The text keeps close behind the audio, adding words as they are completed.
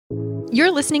You're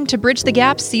listening to Bridge the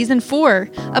Gap Season 4,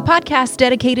 a podcast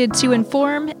dedicated to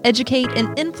inform, educate,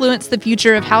 and influence the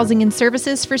future of housing and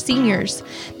services for seniors.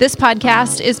 This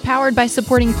podcast is powered by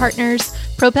supporting partners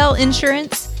Propel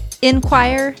Insurance,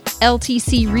 Inquire,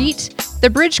 LTC REIT, The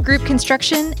Bridge Group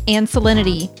Construction, and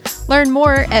Salinity. Learn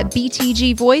more at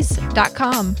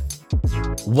btgvoice.com.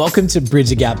 Welcome to Bridge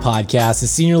the Gap Podcast, a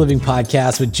senior living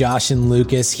podcast with Josh and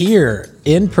Lucas here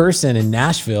in person in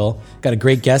Nashville. Got a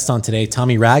great guest on today,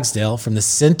 Tommy Ragsdale from the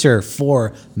Center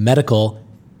for Medical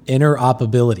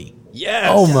Interoperability. Yes.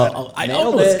 I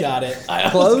almost got it.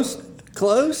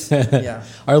 Close. Yeah.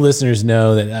 Our listeners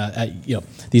know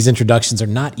that these introductions are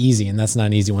not easy, and that's not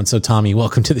an easy one. So, Tommy,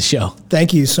 welcome to the show.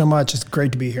 Thank you so much. It's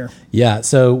great to be here. Yeah.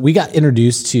 So we got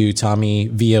introduced to Tommy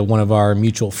via one of our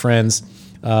mutual friends,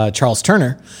 Charles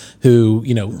Turner, who,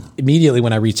 immediately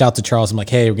when I reached out to Charles, I'm like,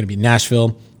 hey, we're going to be in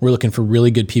Nashville. We're looking for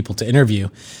really good people to interview.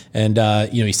 And,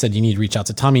 he said, you need to reach out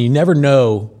to Tommy. You never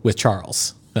know with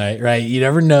Charles, right? You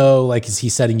never know, is he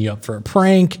setting you up for a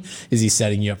prank? Is he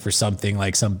setting you up for something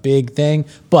like some big thing?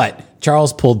 But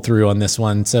Charles pulled through on this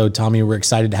one. So, Tommy, we're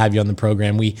excited to have you on the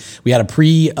program. We had a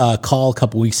pre-call a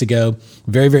couple weeks ago.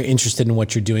 Very, very interested in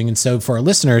what you're doing. And so for our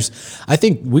listeners, I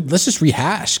think let's just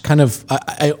rehash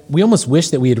we almost wish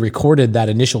that we had recorded that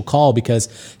initial call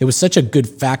because it was such a good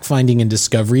fact-finding and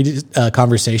discovery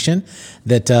conversation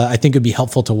that I think it would be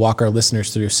helpful to walk our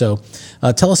listeners through. So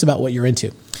tell us about what you're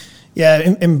into.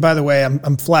 Yeah, and by the way,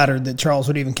 I'm flattered that Charles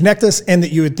would even connect us and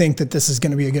that you would think that this is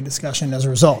going to be a good discussion as a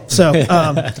result. So,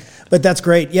 but that's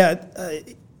great. Yeah,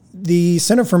 the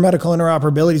Center for Medical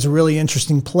Interoperability is a really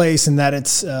interesting place in that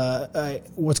it's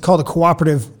what's called a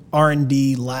cooperative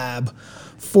R&D lab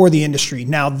for the industry.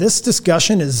 Now, this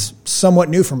discussion is somewhat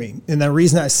new for me, and the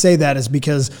reason I say that is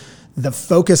because the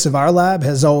focus of our lab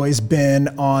has always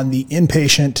been on the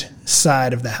inpatient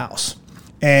side of the house.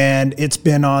 And it's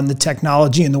been on the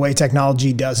technology and the way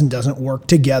technology does and doesn't work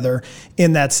together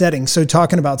in that setting. So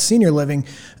talking about senior living,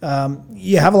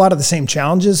 you have a lot of the same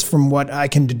challenges from what I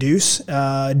can deduce.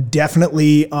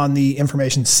 Definitely on the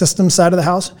information system side of the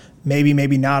house, maybe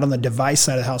not on the device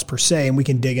side of the house per se, and we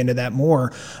can dig into that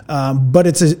more. But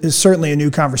it's certainly a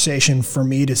new conversation for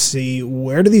me to see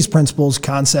where do these principles,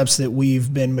 concepts that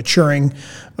we've been maturing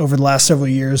over the last several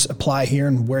years apply here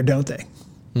and where don't they?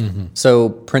 Mm-hmm. So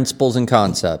principles and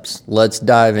concepts, let's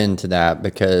dive into that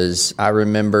because I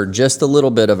remember just a little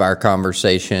bit of our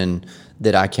conversation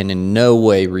that I can in no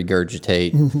way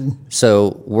regurgitate. Mm-hmm.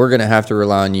 So we're going to have to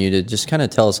rely on you to just kind of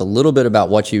tell us a little bit about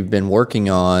what you've been working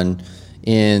on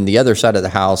in the other side of the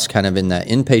house, kind of in that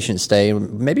inpatient stay.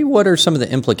 Maybe what are some of the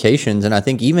implications? And I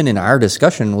think even in our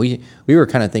discussion, we were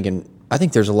kind of thinking, I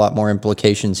think there's a lot more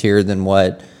implications here than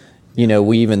what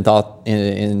we even thought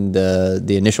in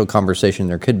the initial conversation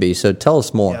there could be. So tell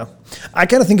us more. Yeah. I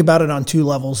kind of think about it on two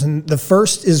levels. And the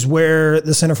first is where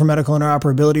the Center for Medical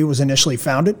Interoperability was initially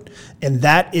founded. And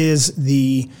that is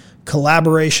the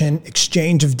collaboration,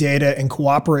 exchange of data, and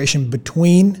cooperation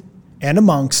between and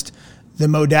amongst the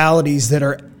modalities that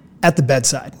are at the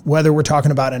bedside, whether we're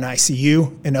talking about an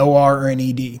ICU, an OR, or an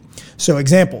ED. So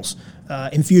examples,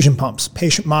 infusion pumps,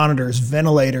 patient monitors,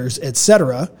 ventilators, et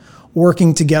cetera,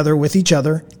 working together with each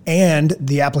other and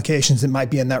the applications that might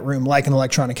be in that room, like an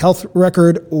electronic health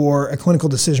record or a clinical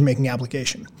decision-making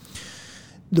application.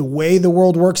 The way the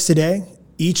world works today,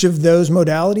 each of those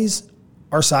modalities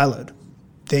are siloed.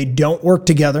 They don't work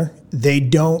together. They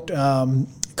don't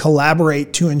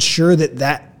collaborate to ensure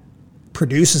that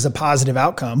produces a positive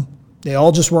outcome. They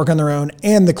all just work on their own,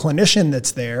 and the clinician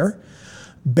that's there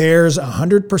bears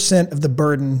 100% of the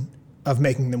burden of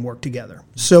making them work together.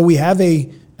 So we have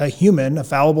a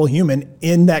fallible human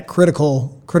in that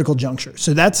critical juncture.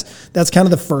 So that's kind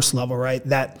of the first level, right?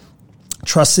 That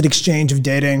trusted exchange of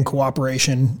data and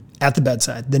cooperation at the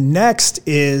bedside. The next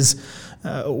is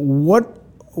what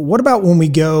about when we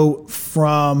go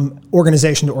from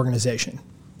organization to organization?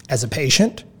 As a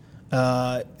patient,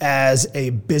 as a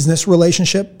business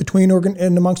relationship between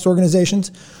and amongst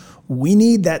organizations, we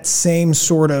need that same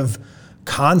sort of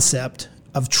concept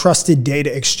of trusted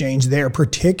data exchange there,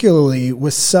 particularly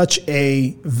with such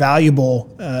a valuable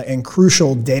and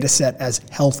crucial data set as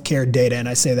healthcare data. And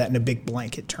I say that in a big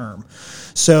blanket term.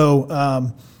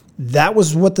 So that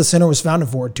was what the center was founded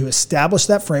for, to establish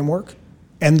that framework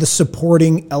and the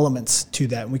supporting elements to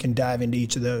that. And we can dive into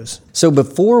each of those. So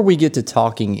before we get to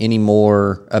talking any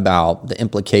more about the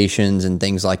implications and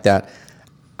things like that,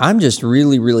 I'm just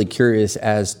really, really curious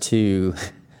as to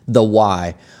the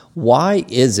why. Why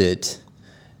is it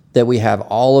that we have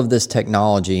all of this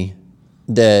technology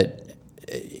that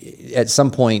at some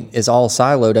point is all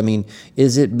siloed? I mean,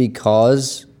 is it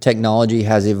because technology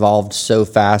has evolved so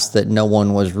fast that no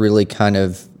one was really kind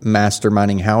of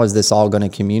masterminding how is this all going to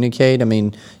communicate. I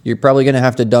mean, you're probably going to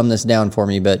have to dumb this down for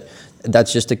me, but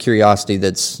that's just a curiosity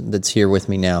that's here with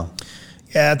me now.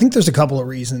 Yeah, I think there's a couple of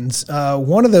reasons.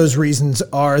 One of those reasons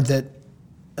are that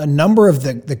a number of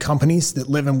the companies that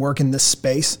live and work in this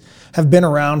space have been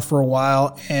around for a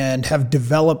while and have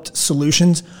developed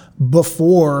solutions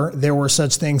before there were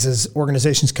such things as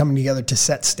organizations coming together to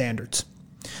set standards.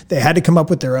 They had to come up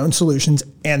with their own solutions,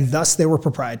 and thus they were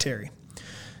proprietary.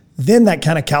 Then that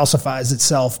kind of calcifies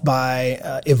itself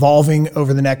by evolving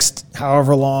over the next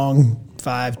however long,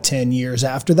 5-10 years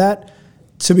after that,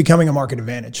 to becoming a market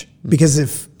advantage. Because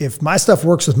if my stuff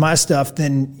works with my stuff,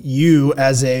 then you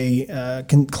as a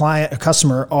client, a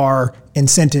customer, are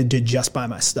incented to just buy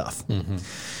my stuff. Mm-hmm.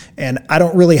 And I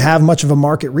don't really have much of a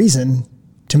market reason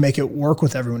to make it work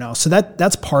with everyone else. So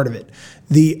that's part of it.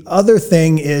 The other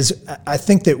thing is I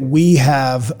think that we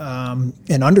have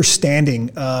an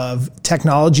understanding of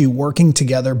technology working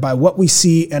together by what we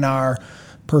see in our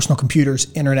personal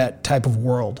computers, internet type of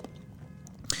world.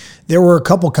 There were a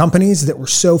couple companies that were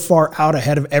so far out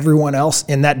ahead of everyone else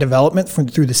in that development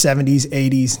through the 70s,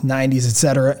 80s, 90s, et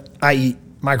cetera, i.e.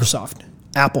 Microsoft,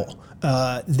 Apple,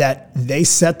 that they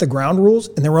set the ground rules,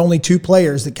 and there were only two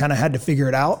players that kind of had to figure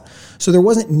it out. So there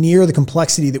wasn't near the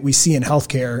complexity that we see in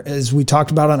healthcare. As we talked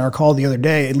about on our call the other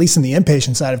day, at least in the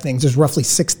inpatient side of things, there's roughly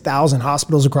 6,000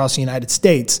 hospitals across the United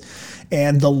States,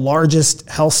 and the largest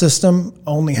health system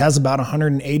only has about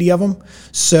 180 of them.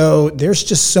 So there's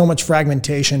just so much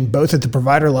fragmentation, both at the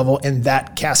provider level and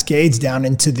that cascades down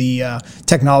into the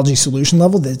technology solution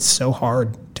level, that it's so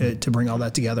hard to bring all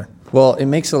that together. Well, it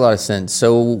makes a lot of sense.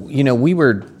 So, we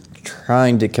were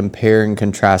trying to compare and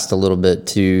contrast a little bit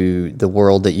to the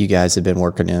world that you guys have been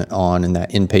working on in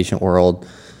that inpatient world,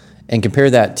 and compare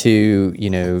that to,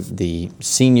 the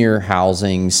senior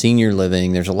housing, senior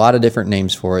living. There's a lot of different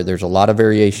names for it. There's a lot of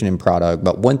variation in product.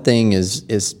 But one thing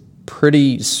is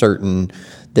pretty certain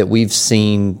that we've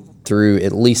seen through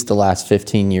at least the last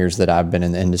 15 years that I've been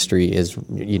in the industry is,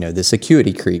 this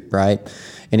acuity creep, right?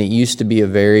 And it used to be a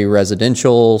very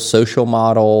residential, social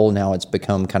model. Now it's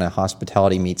become kind of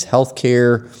hospitality meets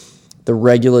healthcare. The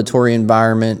regulatory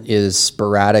environment is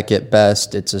sporadic at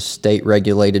best. It's a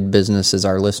state-regulated business, as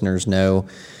our listeners know.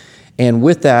 And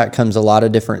with that comes a lot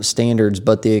of different standards,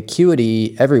 but the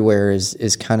acuity everywhere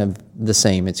is kind of the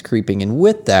same. It's creeping. And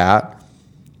with that,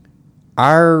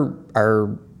 our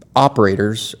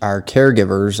operators, our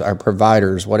caregivers, our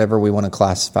providers, whatever we want to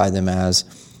classify them as,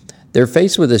 they're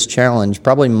faced with this challenge,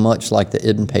 probably much like the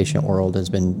inpatient world has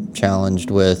been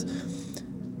challenged with.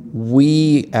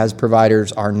 We, as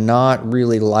providers, are not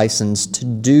really licensed to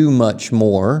do much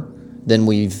more than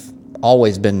we've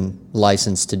always been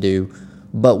licensed to do,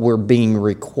 but we're being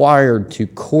required to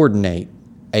coordinate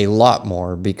a lot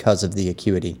more because of the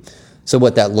acuity. So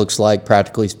what that looks like,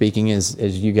 practically speaking, is,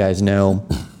 as you guys know,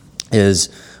 is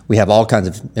we have all kinds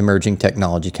of emerging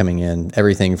technology coming in,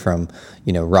 everything from,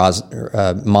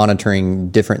 monitoring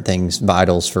different things,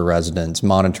 vitals for residents,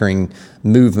 monitoring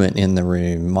movement in the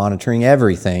room, monitoring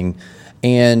everything.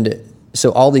 And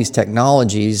so all these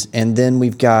technologies, and then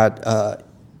we've got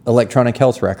electronic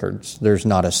health records. There's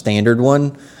not a standard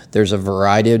one. There's a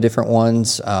variety of different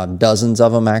ones, dozens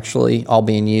of them actually, all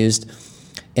being used.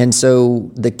 And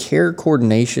so the care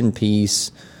coordination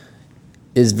piece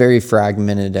is very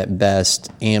fragmented at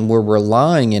best, and we're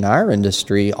relying in our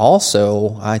industry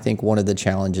also, I think one of the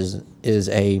challenges is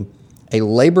a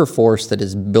labor force that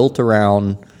is built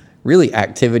around really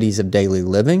activities of daily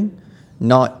living,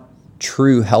 not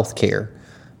true healthcare,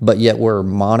 but yet we're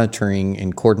monitoring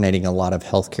and coordinating a lot of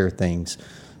healthcare things.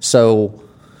 So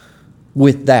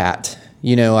with that,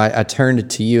 I turned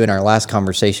to you in our last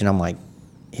conversation. I'm like,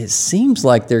 it seems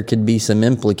like there could be some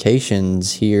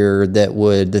implications here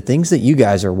the things that you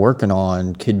guys are working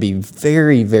on could be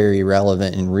very, very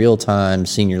relevant in real time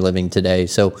senior living today.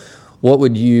 So what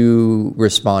would you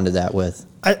respond to that with?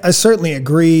 I certainly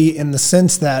agree in the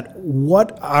sense that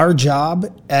what our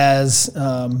job as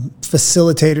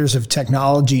facilitators of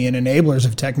technology and enablers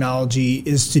of technology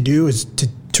is to do is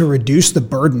to reduce the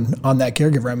burden on that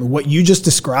caregiver. I mean, what you just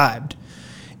described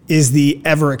is the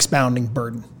ever expounding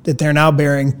burden that they're now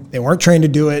bearing. They weren't trained to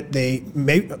do it.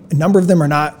 A number of them are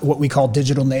not what we call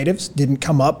digital natives, didn't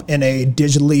come up in a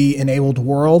digitally enabled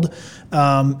world.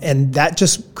 And that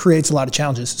just creates a lot of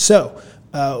challenges. So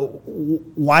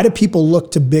why do people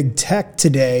look to big tech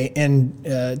today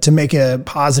and to make a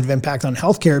positive impact on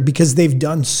healthcare? Because they've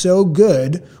done so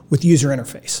good with user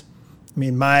interface. I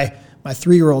mean, my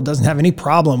 3-year-old doesn't have any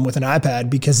problem with an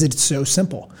iPad because it's so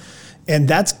simple. And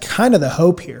that's kind of the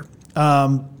hope here.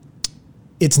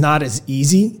 it's not as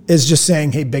easy as just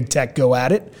saying, hey, big tech, go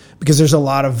at it, because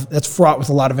that's fraught with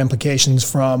a lot of implications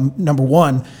from, number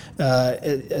one,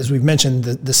 as we've mentioned,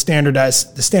 the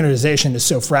standardization is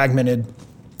so fragmented,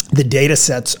 the data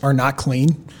sets are not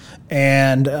clean,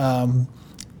 and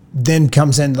then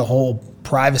comes in the whole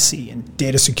privacy and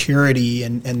data security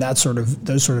and those sort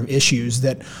of issues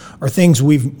that are things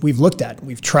we've looked at.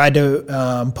 We've tried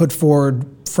to put forward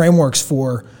frameworks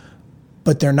for,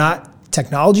 but they're not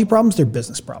technology problems, they're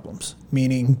business problems.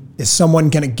 Meaning, is someone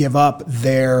going to give up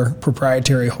their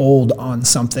proprietary hold on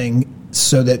something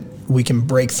so that we can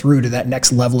break through to that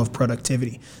next level of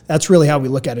productivity? That's really how we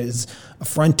look at it, is a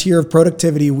frontier of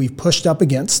productivity we've pushed up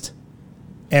against,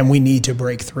 and we need to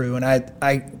break through. And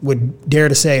I would dare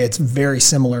to say it's very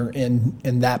similar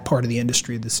in that part of the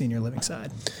industry, the senior living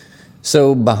side.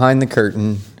 So behind the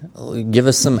curtain, give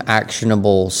us some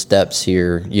actionable steps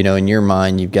here. In your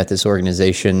mind, you've got this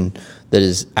organization that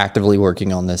is actively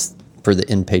working on this for the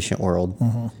inpatient world.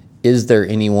 Mm-hmm. Is there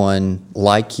anyone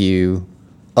like you,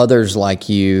 others like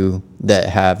you, that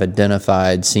have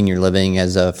identified senior living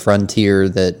as a frontier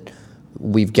that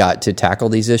we've got to tackle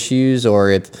these issues? Or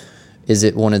is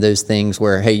it one of those things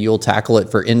where, hey, you'll tackle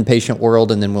it for inpatient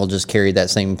world and then we'll just carry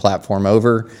that same platform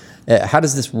over? How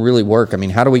does this really work? I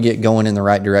mean, how do we get going in the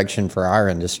right direction for our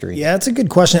industry? Yeah, it's a good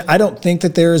question. I don't think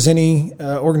that there is any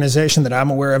organization that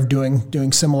I'm aware of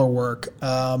doing similar work.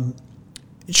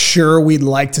 Sure, we'd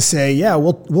like to say, yeah,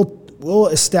 we'll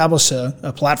establish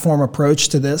a platform approach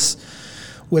to this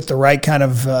with the right kind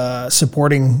of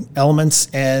supporting elements,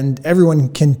 and everyone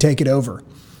can take it over.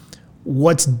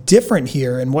 What's different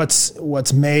here, and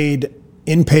what's made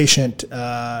inpatient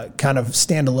kind of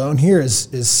standalone here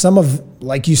is some of,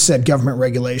 like you said, government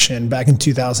regulation. Back in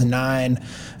 2009,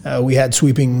 we had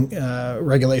sweeping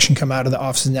regulation come out of the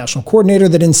Office of the National Coordinator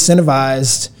that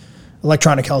incentivized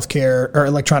electronic healthcare or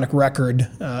electronic record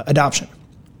adoption.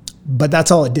 But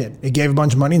that's all it did. It gave a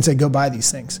bunch of money and said, go buy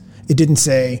these things. It didn't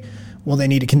say, well, they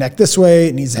need to connect this way,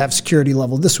 it needs to have security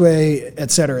level this way, et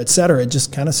cetera, et cetera. It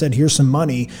just kind of said, here's some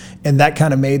money. And that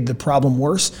kind of made the problem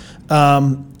worse.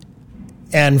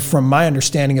 And from my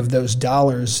understanding of those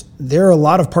dollars, there are a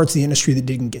lot of parts of the industry that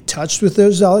didn't get touched with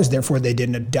those dollars. Therefore, they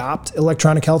didn't adopt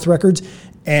electronic health records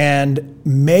and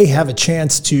may have a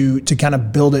chance to kind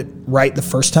of build it right the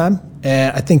first time.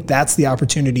 And I think that's the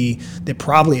opportunity that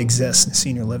probably exists in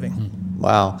senior living.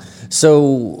 Wow.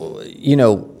 So,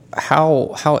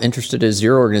 how interested is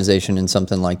your organization in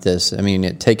something like this? I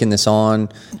mean, taking this on,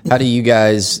 how do you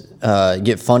guys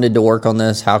get funded to work on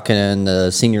this? How can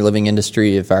the senior living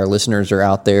industry, if our listeners are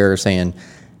out there saying,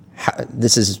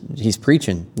 he's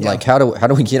preaching, like, how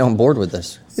do we get on board with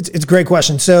this? It's a great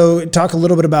question. So talk a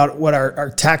little bit about what our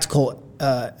tactical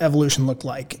evolution looked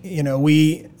like.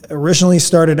 We originally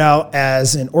started out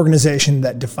as an organization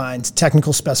that defines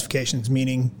technical specifications,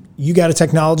 meaning you got a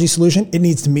technology solution, it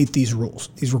needs to meet these rules,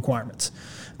 these requirements.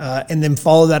 And then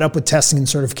follow that up with testing and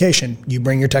certification. You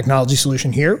bring your technology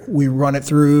solution here, we run it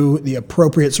through the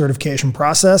appropriate certification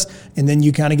process, and then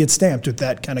you kind of get stamped with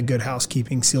that kind of good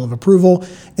housekeeping seal of approval.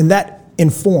 And that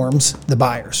informs the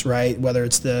buyers, right? Whether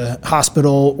it's the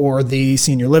hospital or the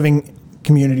senior living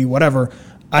community, whatever.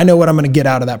 I know what I'm going to get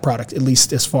out of that product, at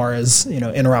least as far as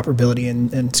interoperability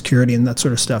and security and that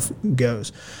sort of stuff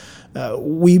goes.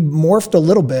 We morphed a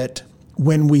little bit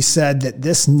when we said that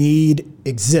this need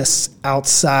exists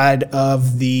outside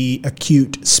of the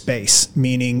acute space,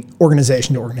 meaning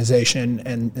organization to organization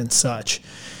and such.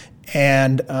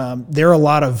 And there are a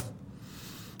lot of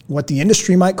what the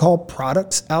industry might call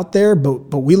products out there,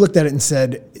 but we looked at it and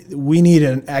said, we need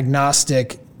an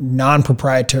agnostic,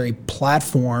 non-proprietary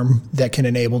platform that can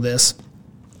enable this.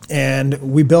 And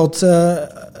we built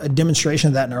a demonstration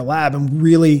of that in our lab, and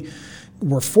really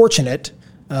were fortunate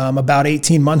about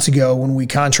 18 months ago when we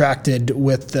contracted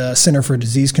with the Center for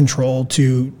Disease Control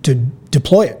to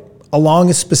deploy it along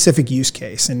a specific use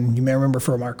case. And you may remember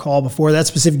from our call before, that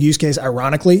specific use case,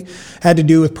 ironically, had to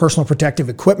do with personal protective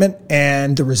equipment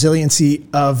and the resiliency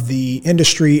of the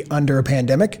industry under a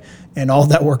pandemic. And all of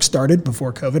that work started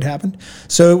before COVID happened.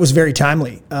 So it was very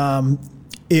timely.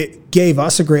 It gave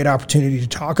us a great opportunity to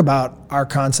talk about our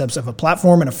concepts of a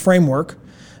platform and a framework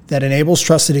that enables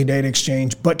trusted data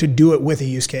exchange, but to do it with a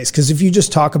use case. Because if you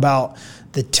just talk about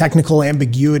the technical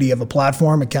ambiguity of a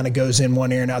platform, it kind of goes in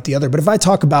one ear and out the other. But if I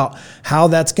talk about how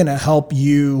that's going to help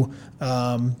you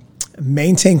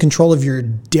maintain control of your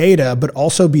data, but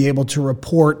also be able to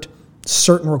report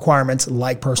certain requirements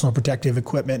like personal protective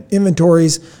equipment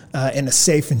inventories in a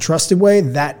safe and trusted way,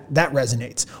 that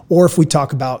resonates. Or if we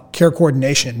talk about care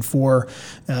coordination for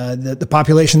the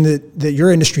population that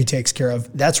your industry takes care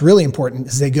of, that's really important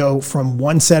as they go from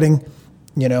one setting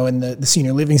in the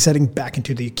senior living setting, back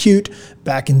into the acute,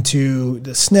 back into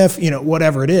the SNF,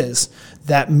 whatever it is,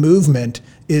 that movement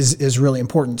is really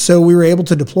important. So we were able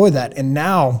to deploy that. And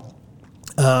now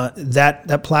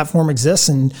that platform exists,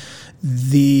 and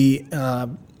the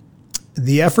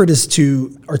effort is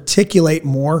to articulate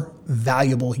more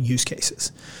valuable use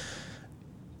cases.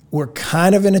 We're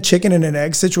kind of in a chicken and an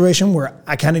egg situation where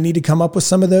I kind of need to come up with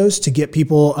some of those to get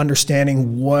people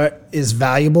understanding what is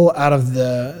valuable out of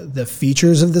the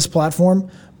features of this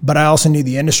platform. But I also need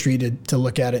the industry to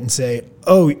look at it and say,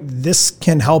 oh, this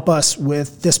can help us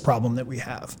with this problem that we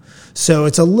have. So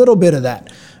it's a little bit of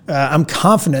that. I'm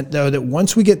confident, though, that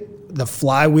once we get the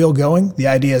flywheel going, the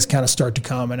ideas kind of start to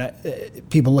come, and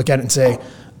people look at it and say,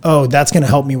 oh, that's going to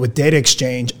help me with data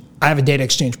exchange. I have a data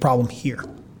exchange problem here.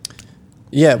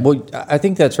 Yeah, well, I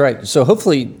think that's right. So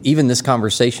hopefully even this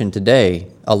conversation today,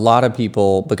 a lot of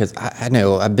people, because I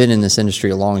know I've been in this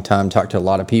industry a long time, talked to a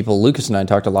lot of people. Lucas and I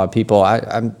talked to a lot of people.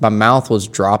 My mouth was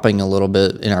dropping a little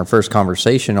bit in our first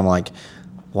conversation. I'm like,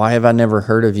 why have I never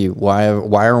heard of you? Why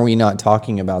are we not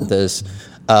talking about this?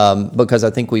 Because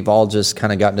I think we've all just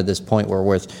kind of gotten to this point where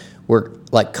we're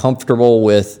like comfortable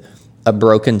with a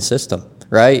broken system,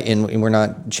 right? And we're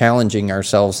not challenging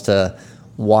ourselves to,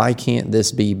 why can't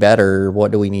this be better?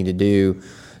 What do we need to do?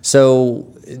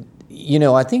 So,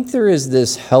 I think there is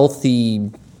this healthy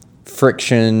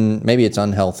friction, maybe it's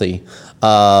unhealthy,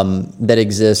 that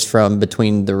exists from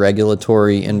between the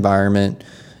regulatory environment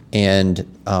and,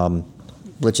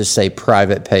 let's just say,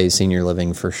 private pay senior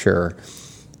living for sure.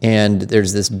 And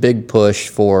there's this big push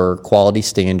for quality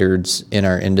standards in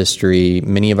our industry.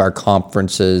 Many of our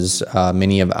conferences,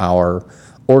 many of our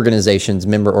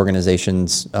member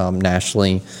organizations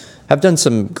nationally have done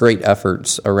some great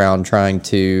efforts around trying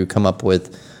to come up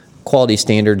with quality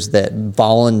standards that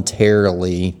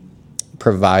voluntarily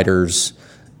providers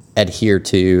adhere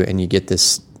to, and you get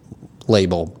this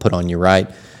label put on you, right?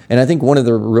 And I think one of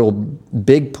the real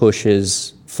big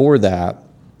pushes for that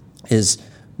is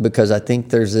because I think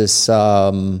there's this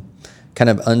kind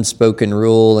of unspoken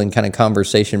rule and kind of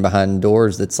conversation behind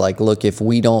doors that's like, look, if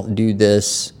we don't do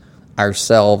this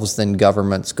ourselves, then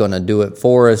government's going to do it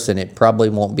for us, and it probably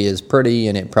won't be as pretty,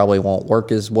 and it probably won't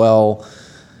work as well.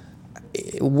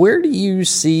 Where do you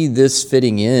see this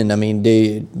fitting in? I mean,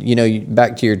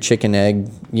 back to your chicken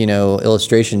egg,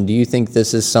 illustration, do you think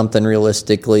this is something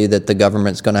realistically that the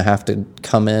government's going to have to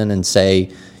come in and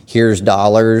say, here's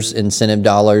dollars, incentive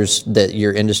dollars, that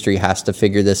your industry has to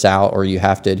figure this out, or you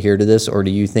have to adhere to this? Or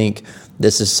do you think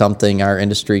this is something our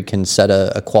industry can set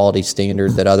a quality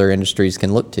standard that other industries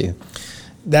can look to?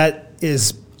 That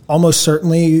is almost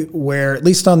certainly where, at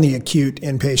least on the acute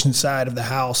inpatient side of the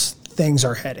house, things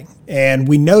are heading. And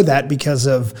we know that because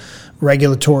of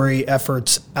regulatory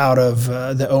efforts out of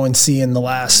the ONC in the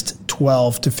last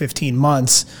 12 to 15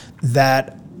 months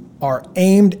that are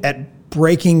aimed at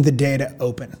breaking the data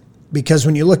open. Because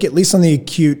when you look at least on the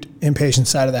acute inpatient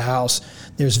side of the house,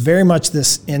 there's very much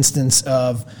this instance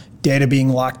of data being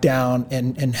locked down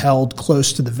and held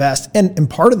close to the vest. And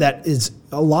part of that is,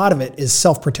 a lot of it is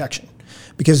self-protection,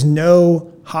 because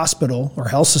no hospital or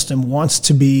health system wants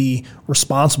to be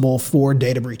responsible for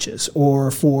data breaches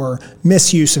or for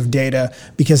misuse of data,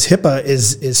 because HIPAA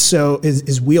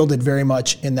is wielded very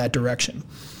much in that direction.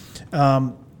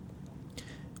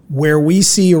 Where we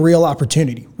see a real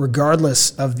opportunity,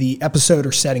 regardless of the episode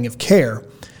or setting of care,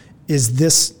 is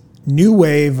this new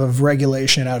wave of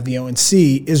regulation out of the ONC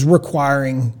is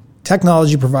requiring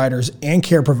technology providers and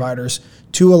care providers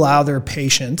to allow their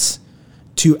patients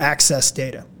to access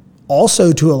data.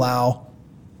 Also to allow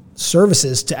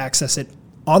services to access it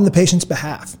on the patient's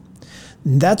behalf.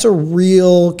 That's a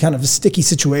real kind of a sticky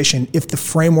situation if the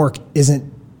framework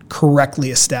isn't correctly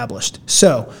established.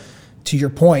 So, to your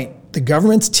point, the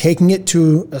government's taking it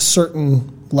to a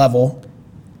certain level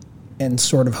and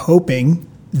sort of hoping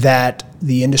that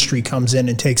the industry comes in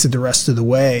and takes it the rest of the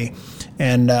way.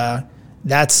 And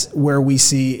that's where we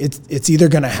see it's either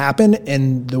going to happen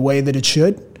in the way that it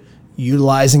should,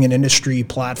 utilizing an industry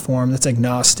platform that's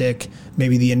agnostic,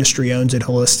 maybe the industry owns it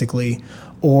holistically,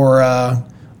 or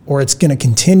it's going to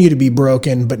continue to be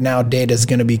broken, but now data is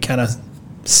going to be kind of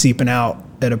seeping out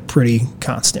at a pretty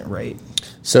constant rate.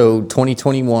 So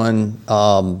 2021,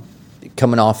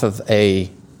 coming off of a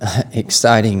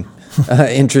exciting,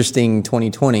 interesting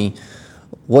 2020,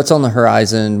 what's on the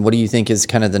horizon? What do you think is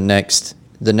kind of the next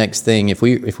thing? If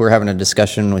we're having a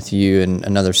discussion with you in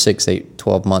another 6, 8,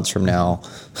 12 months from now,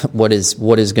 what is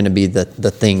going to be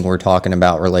the thing we're talking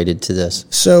about related to this?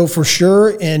 So for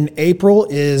sure, in April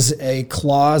is a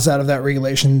clause out of that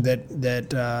regulation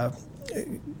that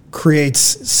creates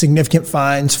significant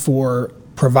fines for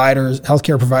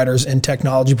healthcare providers and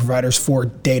technology providers for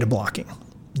data blocking.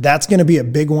 That's going to be a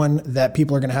big one that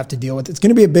people are going to have to deal with. It's going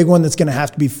to be a big one that's going to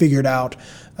have to be figured out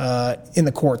in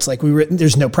the courts.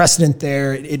 There's no precedent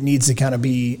there. It needs to kind of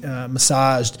be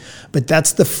massaged. But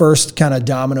that's the first kind of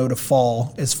domino to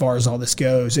fall as far as all this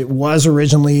goes. It was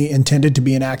originally intended to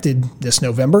be enacted this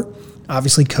November.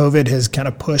 Obviously, COVID has kind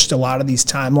of pushed a lot of these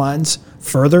timelines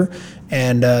further,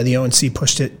 and the ONC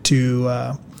pushed it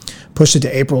to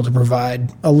April to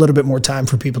provide a little bit more time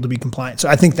for people to be compliant. So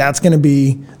I think that's going to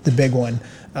be the big one.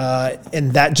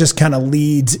 And that just kind of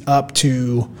leads up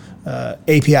to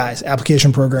APIs,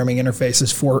 application programming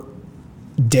interfaces for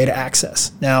data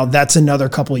access. Now, that's another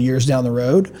couple of years down the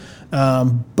road,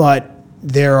 but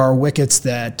there are wickets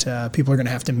that people are going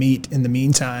to have to meet in the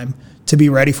meantime to be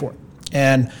ready for it.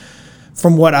 And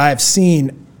from what I've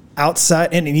seen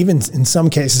outside, and even in some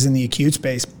cases in the acute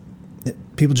space,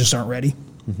 people just aren't ready.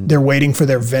 Mm-hmm. They're waiting for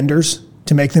their vendors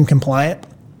to make them compliant.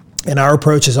 And our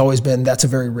approach has always been that's a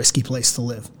very risky place to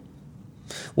live.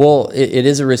 Well, it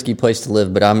is a risky place to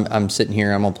live, but I'm sitting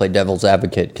here, I'm going to play devil's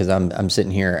advocate because I'm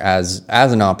sitting here as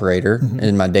an operator mm-hmm.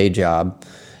 in my day job.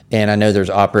 And I know there's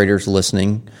operators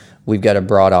listening. We've got a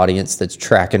broad audience that's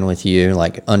tracking with you,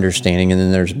 like understanding. And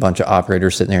then there's a bunch of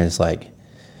operators sitting there that's like,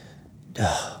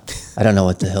 I don't know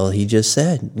what the hell he just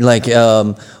said. Like,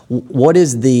 what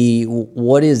is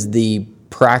the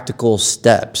practical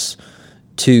steps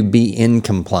to be in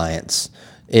compliance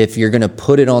if you're going to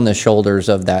put it on the shoulders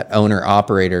of that owner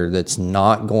operator that's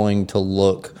not going to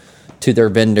look to their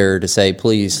vendor to say,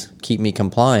 please keep me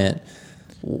compliant?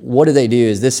 What do they do?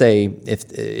 Is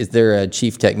there a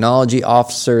chief technology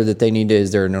officer that they need to,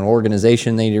 is there an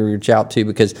organization they need to reach out to?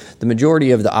 Because the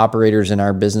majority of the operators in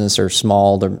our business are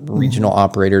small. The regional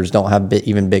operators don't have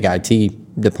even big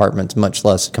IT departments, much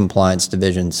less compliance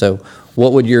division. So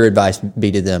what would your advice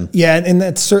be to them? Yeah, and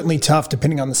that's certainly tough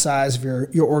depending on the size of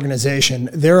your organization.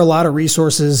 There are a lot of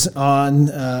resources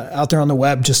out there on the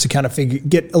web just to kind of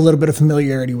get a little bit of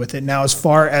familiarity with it. Now, as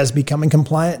far as becoming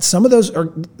compliant, some of those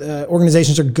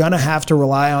organizations are going to have to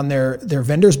rely on their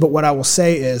vendors. But what I will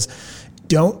say is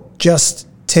don't just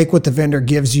take what the vendor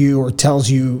gives you or tells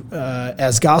you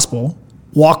as gospel.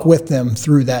 Walk with them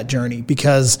through that journey,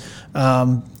 because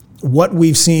what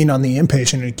we've seen on the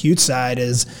inpatient and acute side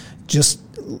is just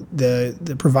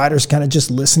the providers kind of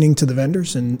just listening to the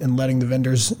vendors and letting the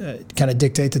vendors kind of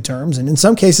dictate the terms. And in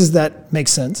some cases that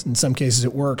makes sense. In some cases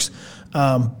it works.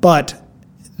 But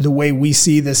the way we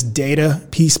see this data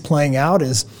piece playing out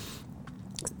is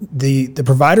the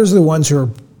providers are the ones who are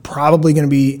probably going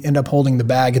to end up holding the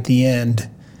bag at the end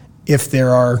if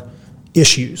there are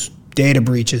issues, data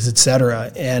breaches, et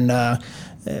cetera. And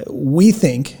we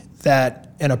think that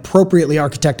an appropriately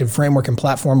architected framework and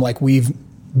platform like we've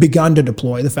begun to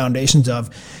deploy the foundations of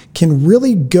can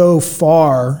really go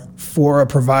far for a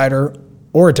provider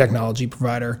or a technology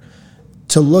provider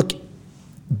to look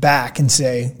back and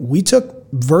say, we took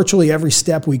virtually every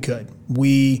step we could.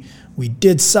 We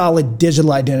did solid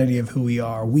digital identity of who we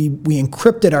are. We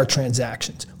encrypted our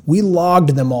transactions. We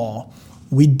logged them all.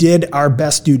 We did our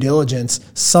best due diligence.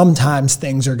 Sometimes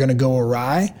things are going to go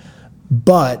awry,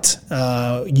 but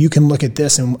you can look at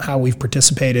this and how we've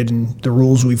participated and the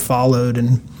rules we've followed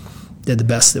and did the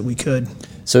best that we could.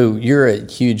 So you're a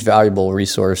huge, valuable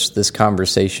resource. This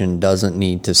conversation doesn't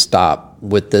need to stop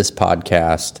with this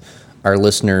podcast. Our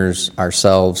listeners,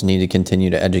 ourselves, need to continue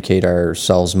to educate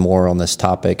ourselves more on this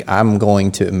topic. I'm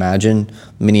going to imagine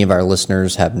many of our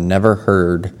listeners have never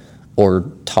heard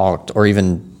or talked or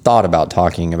even thought about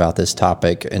talking about this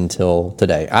topic until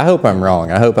today. I hope I'm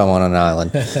wrong. I hope I'm on an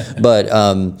island. But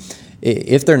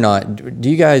if they're not, do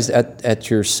you guys at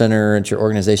your center, at your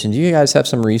organization, do you guys have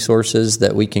some resources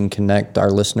that we can connect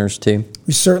our listeners to?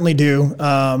 We certainly do.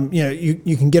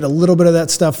 You can get a little bit of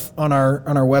that stuff on our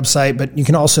website, but you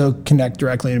can also connect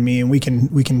directly to me, and we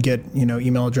can get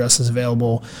email addresses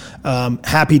available.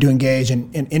 Happy to engage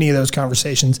in any of those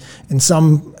conversations. In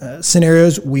some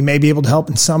scenarios, we may be able to help,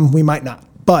 in some we might not.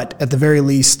 But at the very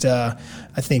least, I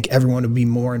think everyone would be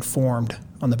more informed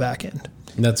on the back end.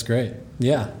 That's great.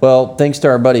 Yeah. Well, thanks to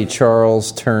our buddy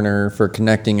Charles Turner for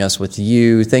connecting us with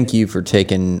you. Thank you for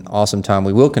taking awesome time.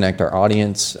 We will connect our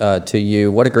audience to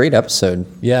you. What a great episode.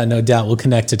 Yeah, no doubt. We'll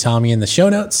connect to Tommy in the show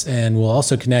notes, and we'll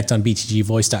also connect on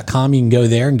btgvoice.com. You can go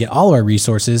there and get all of our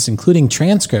resources, including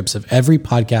transcripts of every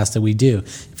podcast that we do.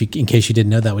 In case you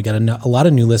didn't know that, we got a lot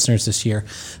of new listeners this year.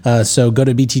 So go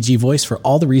to BTG Voice for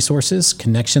all the resources,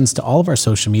 connections to all of our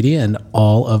social media, and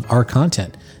all of our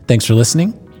content. Thanks for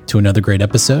listening to another great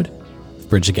episode of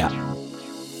Bridge the Gap.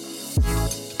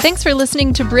 Thanks for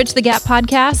listening to Bridge the Gap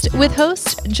podcast with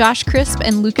hosts Josh Crisp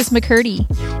and Lucas McCurdy.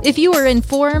 If you were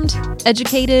informed,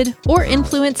 educated, or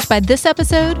influenced by this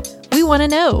episode, we want to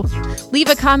know.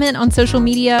 Leave a comment on social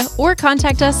media or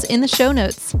contact us in the show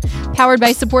notes. Powered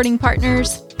by supporting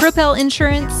partners, Propel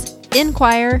Insurance,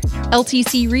 Inquire,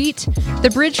 LTC REIT, The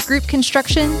Bridge Group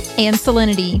Construction, and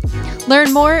Salinity.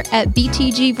 Learn more at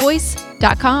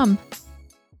btgvoice.com.